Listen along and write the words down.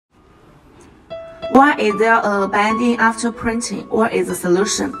Why is there a banding after printing? What is the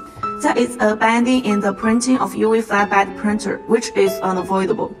solution? There is a banding in the printing of UV flatbed printer, which is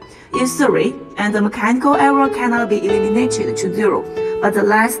unavoidable. In theory, and the mechanical error cannot be eliminated to zero, but the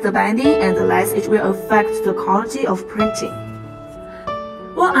less the banding and the less it will affect the quality of printing.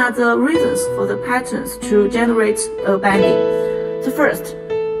 What are the reasons for the patterns to generate a banding? The first,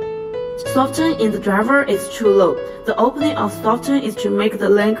 softening in the driver is too low. The opening of softening is to make the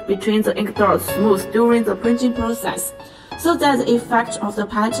link between the ink dots smooth during the printing process, so that the effect of the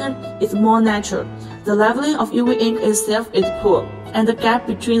pattern is more natural. The leveling of UV ink itself is poor, and the gap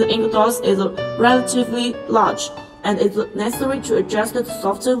between the ink dots is relatively large, and it's necessary to adjust the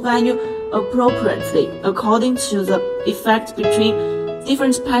soften value appropriately according to the effect between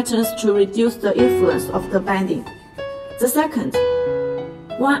different patterns to reduce the influence of the banding. The second,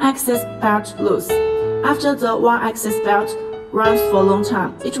 one-axis belt loose. After the one-axis belt runs for a long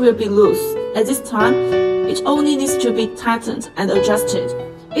time, it will be loose. At this time, it only needs to be tightened and adjusted.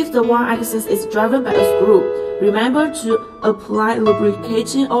 If the one-axis is driven by a screw, remember to apply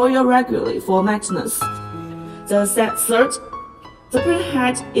lubricating oil regularly for maintenance. The third, the print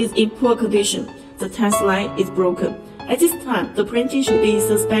head is in poor condition. The test line is broken. At this time, the printing should be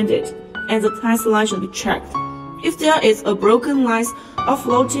suspended, and the test line should be checked. If there is a broken line or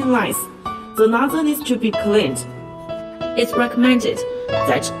floating lines, the nozzle needs to be cleaned. It's recommended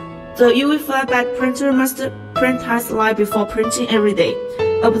that the UV flatbed printer must print test line before printing every day.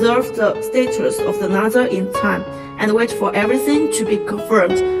 Observe the status of the nozzle in time and wait for everything to be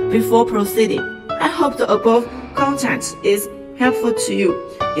confirmed before proceeding. I hope the above content is helpful to you.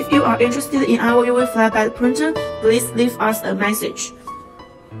 If you are interested in our UV flatbed printer, please leave us a message.